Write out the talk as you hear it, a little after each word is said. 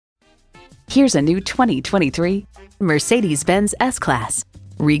Here's a new 2023 Mercedes-Benz S-Class.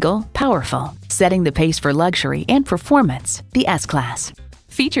 Regal, powerful, setting the pace for luxury and performance, the S-Class.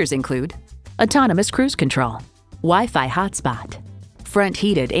 Features include autonomous cruise control, Wi-Fi hotspot, front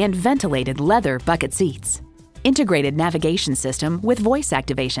heated and ventilated leather bucket seats, integrated navigation system with voice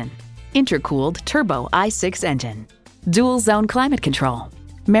activation, intercooled turbo i6 engine, dual zone climate control,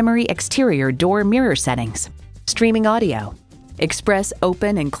 memory exterior door mirror settings, streaming audio, express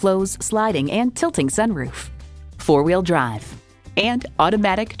open and close sliding and tilting sunroof, four-wheel drive, and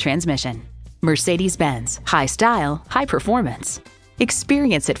automatic transmission. Mercedes-Benz, high style, high performance.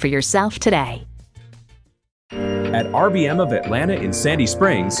 Experience it for yourself today. At RBM of Atlanta in Sandy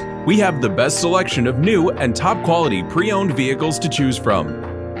Springs, we have the best selection of new and top quality pre-owned vehicles to choose from.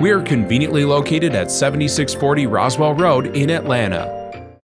 We are conveniently located at 7640 Roswell Road in Atlanta.